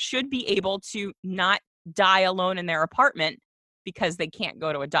mind, should be able to not die alone in their apartment because they can't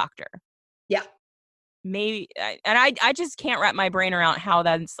go to a doctor. Yeah. Maybe, and I just can't wrap my brain around how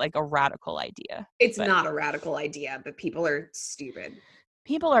that's like a radical idea. It's not a radical idea, but people are stupid.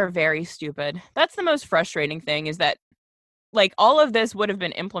 People are very stupid. That's the most frustrating thing, is that like all of this would have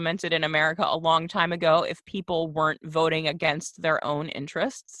been implemented in America a long time ago if people weren't voting against their own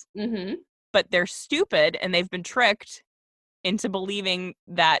interests. Mm-hmm. But they're stupid and they've been tricked into believing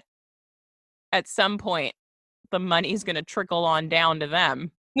that at some point the money's going to trickle on down to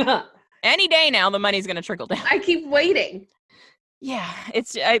them. Any day now, the money's going to trickle down. I keep waiting. Yeah,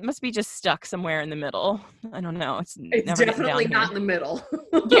 it must be just stuck somewhere in the middle. I don't know. It's never definitely not in the middle.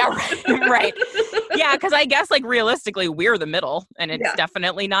 Yeah, right. Yeah, because I guess like realistically, we're the middle, and it's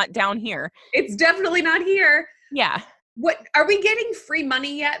definitely not down here. It's definitely not here. Yeah. What are we getting free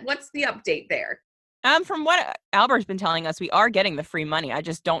money yet? What's the update there? From what Albert's been telling us, we are getting the free money. I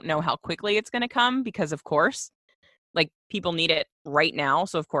just don't know how quickly it's going to come because, of course, like people need it right now.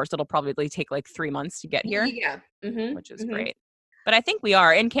 So, of course, it'll probably take like 3 months to get here. Yeah. Mm-hmm. Which is great. But I think we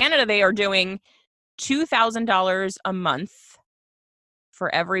are. In Canada, they are doing $2,000 a month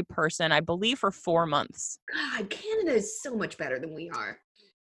for every person, I believe, for 4 months. God, Canada is so much better than we are.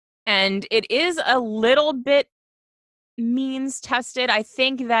 And it is a little bit means tested. I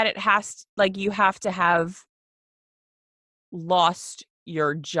think that it has, like, you have to have lost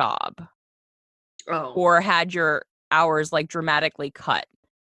your job or had your hours like dramatically cut.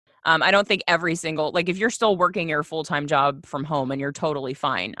 I don't think every single, like if you're still working your full-time job from home and you're totally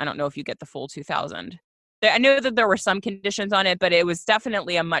fine, I don't know if you get the full 2,000. I know that there were some conditions on it, but it was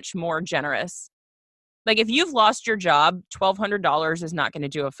definitely a much more generous. Like if you've lost your job, $1,200 is not going to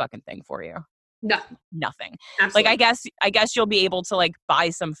do a fucking thing for you. No, nothing. Absolutely. Like I guess you'll be able to like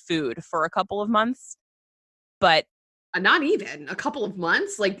buy some food for a couple of months, but not even a couple of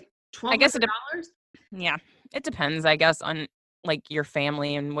months. Like $1,200. I guess yeah, it depends. I guess on like your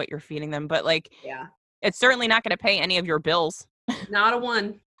family and what you're feeding them, but like it's certainly not going to pay any of your bills. Not a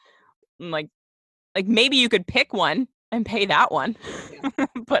one. Like maybe you could pick one and pay that one,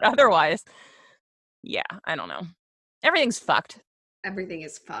 but otherwise, yeah, I don't know. Everything's fucked. Everything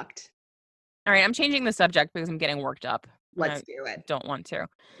is fucked. All right, I'm changing the subject because I'm getting worked up. Let's do it. Don't want to.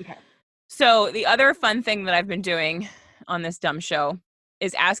 Okay. So the other fun thing that I've been doing on this dumb show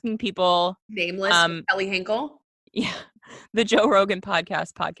is asking people. Nameless Kelly Hinkle? Yeah. The Joe Rogan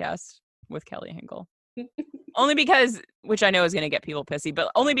podcast with Kelly Hinkle. Only because, which I know is going to get people pissy,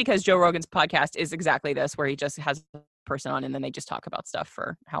 but only because Joe Rogan's podcast is exactly this, where he just has a person on and then they just talk about stuff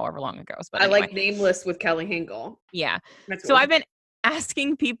for however long it goes. But I anyway. like Nameless with Kelly Hinkle. Yeah. That's so I've been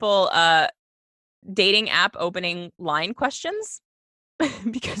asking people dating app opening line questions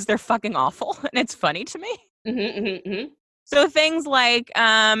because they're fucking awful and it's funny to me. So things like,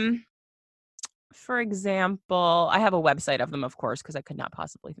 for example, I have a website of them, of course, because I could not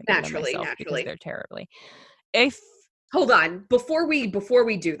possibly think of them myself because they're terribly. Hold on, before we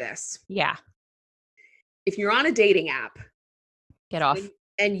do this. Yeah. If you're on a dating app, get off.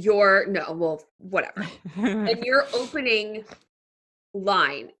 And whatever. And your opening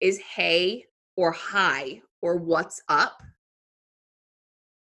line is hey or hi or what's up,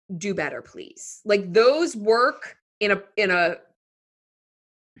 do better, please. Like those work in a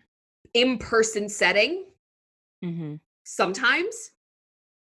in-person setting sometimes,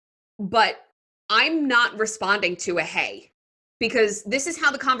 but I'm not responding to a hey, because this is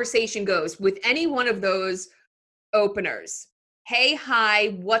how the conversation goes with any one of those openers. Hey,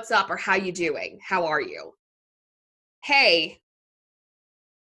 hi, what's up, or how you doing? How are you? Hey,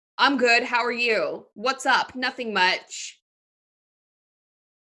 I'm good. How are you? What's up? Nothing much.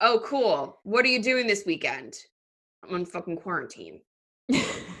 Oh, cool. What are you doing this weekend? I'm on fucking quarantine.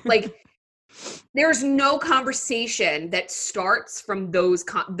 Like, there's no conversation that starts from those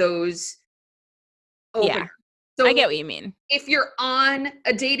Yeah, openers. So I get what you mean. if you're on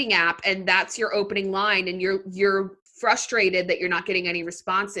a dating app and that's your opening line and you're frustrated that you're not getting any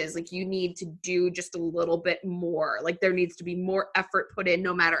responses, like you need to do just a little bit more. Like there needs to be more effort put in,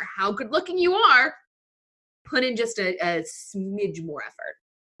 no matter how good looking you are. Put in just a smidge more effort.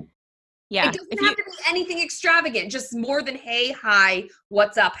 Yeah, It doesn't have to be anything extravagant, just more than hey, hi,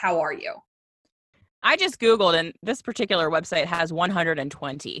 what's up, how are you? I just Googled and this particular website has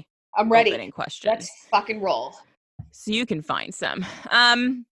 120 I'm ready. opening questions. Let's fucking roll. So you can find some.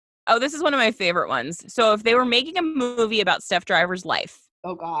 Oh, this is one of my favorite ones. So if they were making a movie about Steph Driver's life.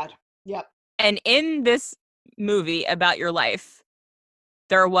 Oh God. Yep. And in this movie about your life,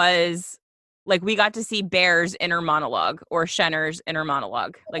 there was like we got to see Bear's inner monologue or Shenner's inner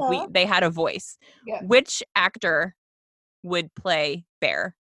monologue. Like they had a voice. Yeah. Which actor would play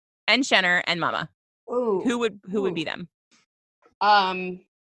Bear and Shenner and Mama? Ooh. Who would be them?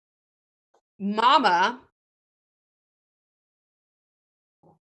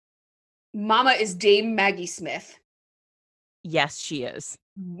 Mama is Dame Maggie Smith. Yes, she is.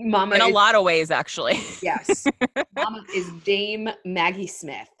 Mama in a lot of ways, actually. Yes. Mama is Dame Maggie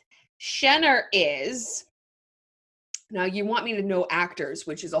Smith. Shenner is, now you want me to know actors,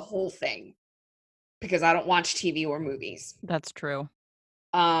 which is a whole thing because I don't watch TV or movies. That's true.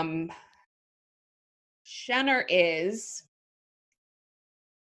 Shenner is,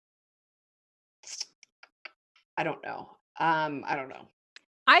 I don't know.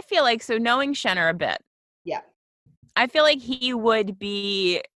 I feel like, so knowing Shenner a bit. Yeah. I feel like he would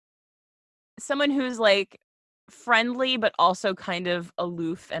be someone who's like friendly, but also kind of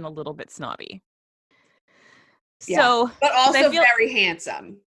aloof and a little bit snobby. Yeah. So, but also very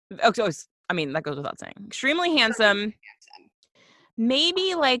handsome. Oh, so I mean, that goes without saying. Extremely handsome.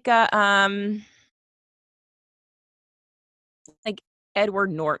 Maybe like a like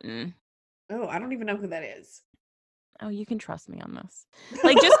Edward Norton. Oh, I don't even know who that is. Oh, you can trust me on this.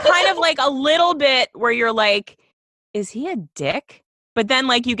 Like just kind of like a little bit where you're like, is he a dick? But then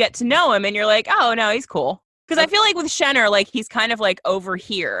like you get to know him and you're like, oh no, he's cool. Because I feel like with Shenner, like he's kind of like over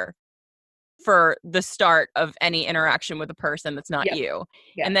here for the start of any interaction with a person that's not you.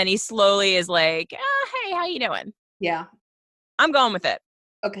 Yeah. And then he slowly is like, hey, how you doing? Yeah. I'm going with it.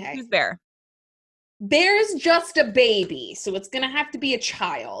 Okay. Who's Bear? Bear's just a baby, so it's going to have to be a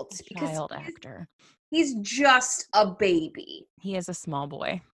child. Child actor. He's just a baby. He is a small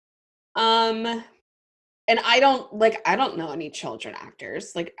boy. And I don't know any children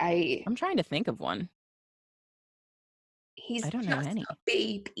actors. Like I'm trying to think of one. I don't know any. A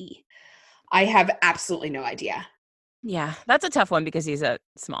baby. I have absolutely no idea. Yeah, that's a tough one because he's a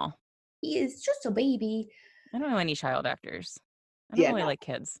small. He is just a baby. I don't know any child actors. I don't really like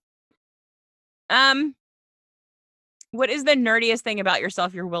kids. What is the nerdiest thing about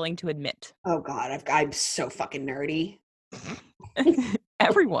yourself you're willing to admit? Oh God, I'm so fucking nerdy.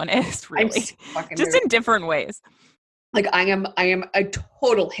 Everyone is really so just nerdy. In different ways. Like I am a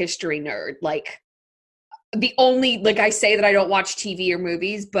total history nerd. Like the only, like I say that I don't watch TV or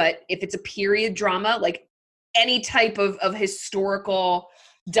movies, but if it's a period drama, like any type of historical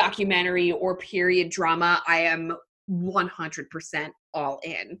documentary or period drama, I am 100% all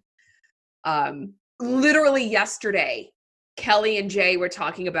in. Literally yesterday, Kelly and Jay were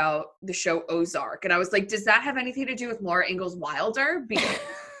talking about the show Ozark, and I was like, does that have anything to do with Laura Ingalls Wilder? Because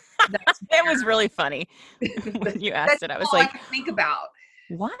it was really funny when you asked it. I was like, I think about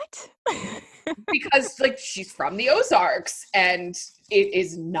what? Because like she's from the Ozarks, and it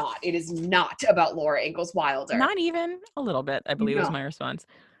is not about Laura Ingalls Wilder. Not even a little bit, I believe was my response.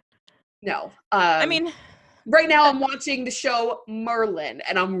 No. I mean, right now I'm watching the show Merlin,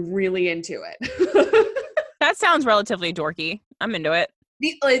 and I'm really into it. That sounds relatively dorky. I'm into it.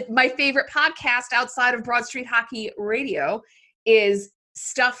 My favorite podcast outside of Broad Street Hockey Radio is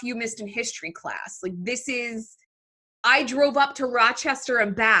Stuff You Missed in History Class. Like I drove up to Rochester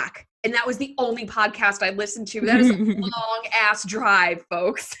and back, and that was the only podcast I listened to. That is a long ass drive,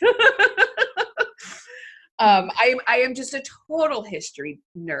 folks. I am just a total history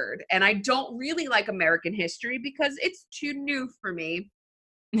nerd, and I don't really like American history because it's too new for me.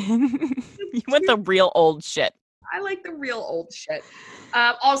 You want the real old shit. I like the real old shit.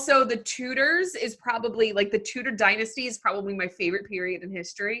 Also, the Tudors is probably like the Tudor dynasty is probably my favorite period in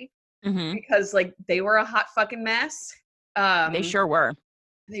history because like they were a hot fucking mess. They sure were.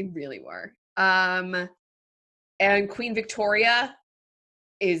 They really were. And Queen Victoria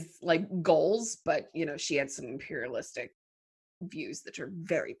is like goals, but you know, she had some imperialistic views that are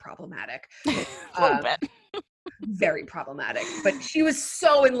very problematic. A little bit. Very problematic. But she was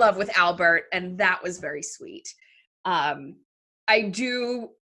so in love with Albert, and that was very sweet. I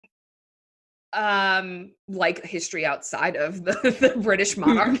do like history outside of the British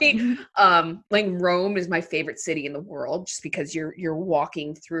monarchy. Like Rome is my favorite city in the world, just because you're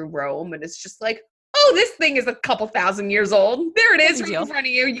walking through Rome and it's just like, oh, this thing is a couple thousand years old. There it is, right in front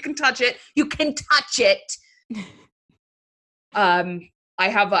of you. You can touch it. You can touch it.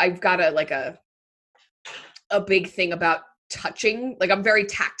 I've got a big thing about touching. Like, I'm very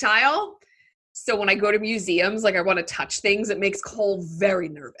tactile. So when I go to museums, like, I want to touch things. It makes Cole very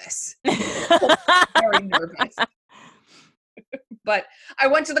nervous. Very nervous. But I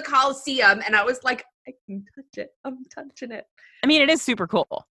went to the Coliseum and I was like, I can touch it. I'm touching it. I mean, it is super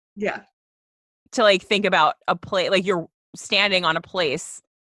cool. Yeah. To like think about a place, like you're standing on a place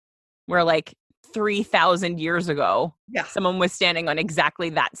where like 3,000 years ago, someone was standing on exactly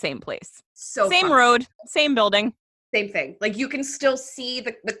that same place. So same fun. Road, same building. Same thing. Like, you can still see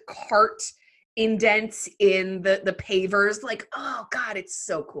the cart indents in the pavers. Like, oh God, it's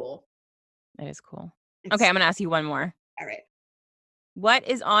so cool. That is cool. Okay, I'm going to ask you one more. All right. What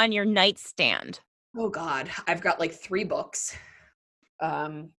is on your nightstand? Oh God, I've got like 3 books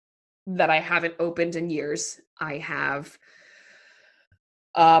that I haven't opened in years. I have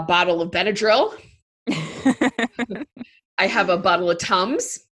a bottle of Benadryl. I have a bottle of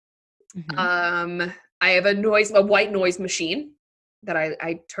Tums. Mm-hmm. I have a white noise machine that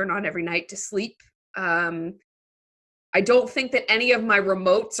I turn on every night to sleep. I don't think that any of my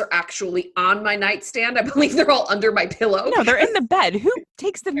remotes are actually on my nightstand. I believe they're all under my pillow. No, they're in the bed. Who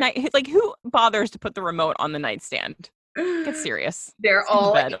takes the who bothers to put the remote on the nightstand? Get serious. They're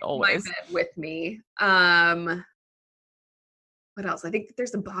all in always my bed with me. What else? I think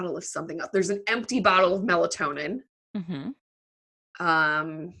there's a bottle of something else. There's an empty bottle of melatonin. Mm-hmm.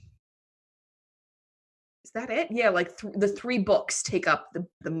 Is that it? Yeah, like the 3 books take up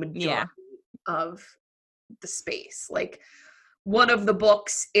the majority of the space. Like, one of the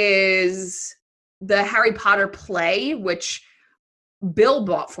books is the Harry Potter play, which Bill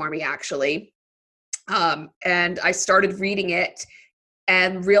bought for me, actually. And I started reading it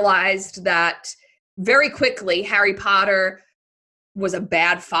and realized that very quickly Harry Potter was a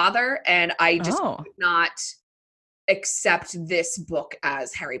bad father, and I just could not accept this book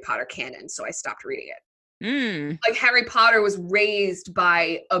as Harry Potter canon, so I stopped reading it. Like, Harry Potter was raised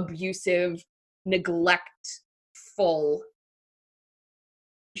by abusive, neglectful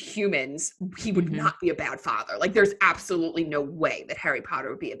humans. He would not be a bad father. Like, there's absolutely no way that Harry Potter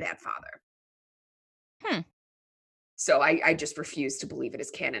would be a bad father. So I just refuse to believe it is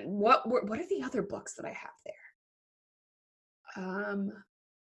canon. What are the other books that I have there?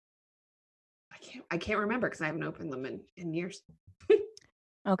 I can't remember because I haven't opened them in years.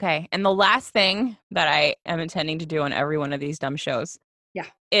 Okay. And the last thing that I am intending to do on every one of these dumb shows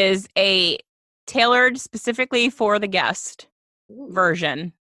is a tailored specifically for the guest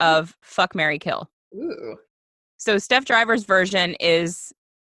version of Fuck, Marry, Kill. Ooh. So Steph Driver's version is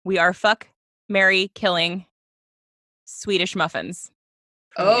we are fuck, marry, killing Swedish muffins.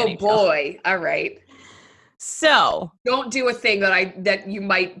 Oh boy. All right. So don't do a thing that you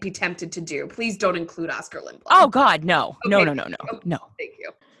might be tempted to do. Please don't include Oscar Lindblom. Oh God, no. Okay. No. Thank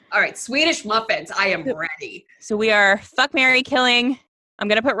you. All right, Swedish muffins. I am ready. So we are fuck, marry, killing. I'm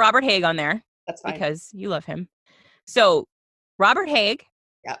gonna put Robert Haig on there. That's fine. Because you love him. So Robert Haig.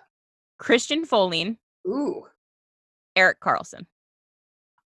 Yeah. Christian Folin. Ooh. Erik Karlsson.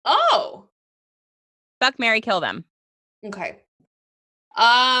 Oh. Fuck, marry, kill them. Okay.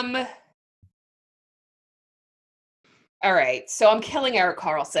 All right. So I'm killing Erik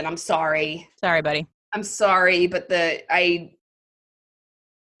Karlsson. I'm sorry. Sorry, buddy. I'm sorry, but I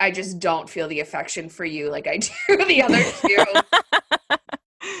just don't feel the affection for you like I do the other 2.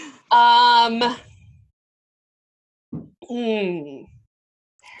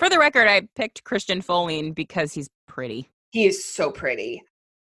 For the record, I picked Christian Folin because he's pretty. He is so pretty.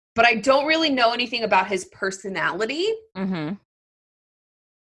 But I don't really know anything about his personality. Mm-hmm.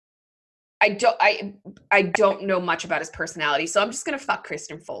 I don't know much about his personality, so I'm just gonna fuck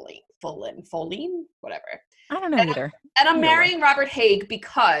Christian Folin, whatever. I don't know either. And I'm marrying Robert Haig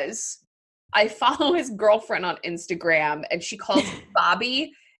because I follow his girlfriend on Instagram, and she calls him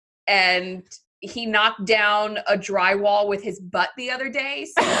Bobby, and he knocked down a drywall with his butt the other day.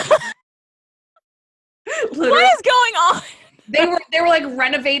 So what is going on? They were like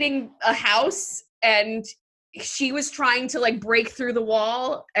renovating a house, and she was trying to like break through the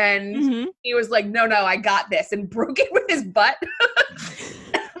wall, and Mhm. he was like, no, I got this, and broke it with his butt.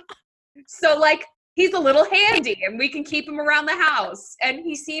 So like he's a little handy, and we can keep him around the house, and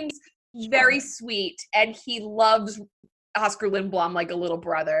he seems very sweet, and he loves Oscar Lindblom like a little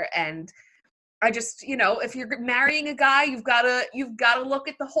brother. And I just, if you're marrying a guy, you've got to look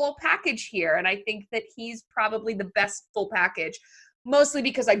at the whole package here. And I think that he's probably the best full package, mostly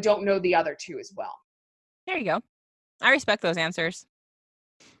because I don't know the other two as well. There you go. I respect those answers.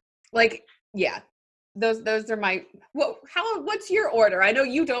 Like, yeah, those are my. What's your order? I know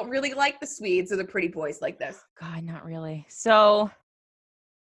you don't really like the Swedes or the pretty boys like this. God, not really. So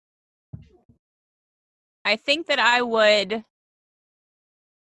I think that I would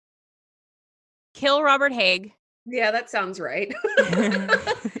kill Robert Haig. Yeah, that sounds right.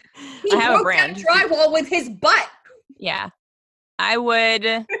 I have a brand. That drywall with his butt. Yeah. I would.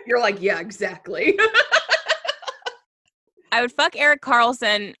 You're like, yeah, exactly. I would fuck Erik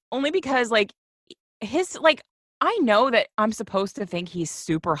Karlsson only because, like, I know that I'm supposed to think he's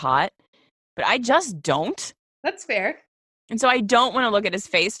super hot, but I just don't. That's fair. And so I don't want to look at his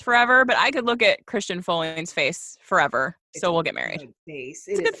face forever, but I could look at Christian Foley's face forever. So we'll get married. Face.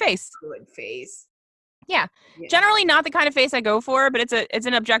 It's a good face. Good face. Yeah. Generally not the kind of face I go for, but it's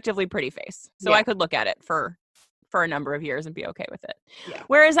an objectively pretty face. So I could look at it for a number of years and be okay with it. Yeah.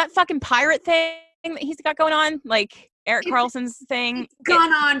 Whereas that fucking pirate thing that he's got going on, like Erik Karlsson's thing. It's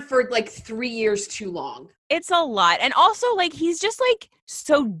gone on for like 3 years too long. It's a lot. And also, like, he's just like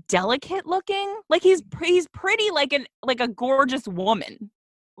so delicate looking. Like he's pretty like a gorgeous woman.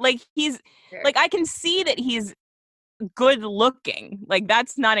 Like he's like, I can see that he's good looking. Like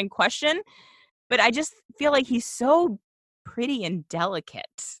that's not in question. But I just feel like he's so pretty and delicate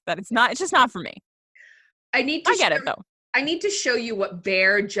that it's just not for me. I get it though. I need to show you what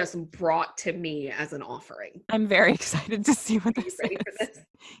Bear just brought to me as an offering. I'm very excited to see what this is. For this?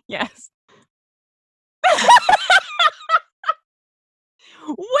 Yes.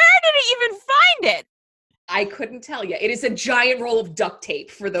 Where did he even find it? I couldn't tell you. It is a giant roll of duct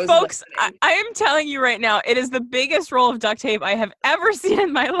tape for those folks. I am telling you right now, it is the biggest roll of duct tape I have ever seen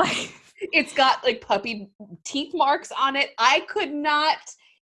in my life. It's got like puppy teeth marks on it. I could not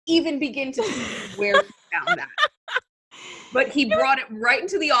even begin to see where he found that. But he brought it right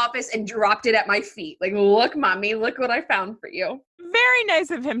into the office and dropped it at my feet. Like, look, mommy, look what I found for you. Very nice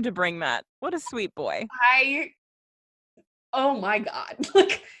of him to bring that. What a sweet boy. Oh my God.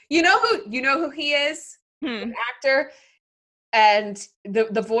 Like, you know who he is? An actor. And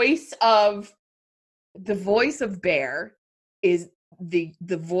the voice of Bear is the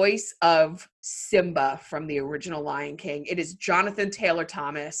voice of Simba from the original Lion King. It is Jonathan Taylor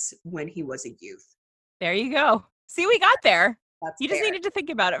Thomas when he was a youth. There you go. See, we got there. You just Bear. needed to think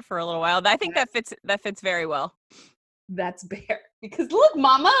about it for a little while. I think that fits very well. That's Bear. Because look,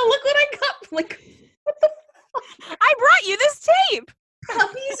 mama, look what I got. Like, what the fuck? I brought you this tape.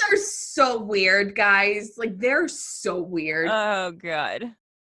 Puppies are so weird, guys. Like, they're so weird. Oh, God.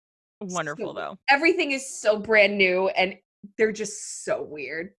 Wonderful, though. Everything is so brand new, and they're just so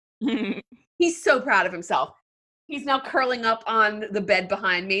weird. He's so proud of himself. He's now curling up on the bed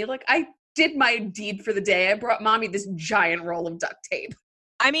behind me. Like, I did my deed for the day. I brought mommy this giant roll of duct tape.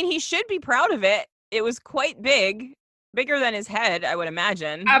 I mean, he should be proud of it. It was quite big. Bigger than his head, I would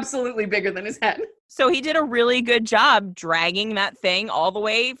imagine. Absolutely bigger than his head. So he did a really good job dragging that thing all the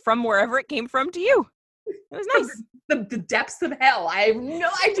way from wherever it came from to you. It was nice. The depths of hell. I have no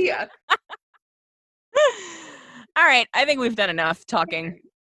idea. All right. I think we've done enough talking.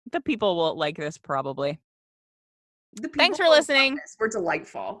 The people will like this probably. Thanks for listening. We're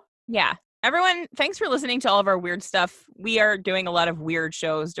delightful. Yeah. Everyone, thanks for listening to all of our weird stuff. We are doing a lot of weird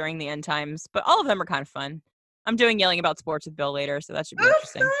shows during the end times, but all of them are kind of fun. I'm doing Yelling About Sports with Bill later, so that should be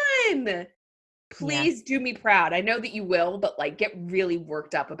interesting. Fun! Please do me proud. I know that you will, but like get really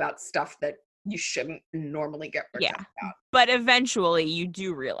worked up about stuff that you shouldn't normally get worked up about. But eventually you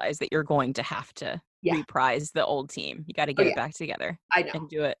do realize that you're going to have to reprise the old team. You got to get it back together. I know. And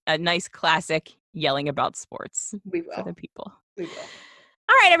do it. A nice classic Yelling About Sports we will. for the people. We will.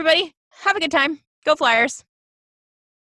 All right, everybody. Have a good time. Go Flyers.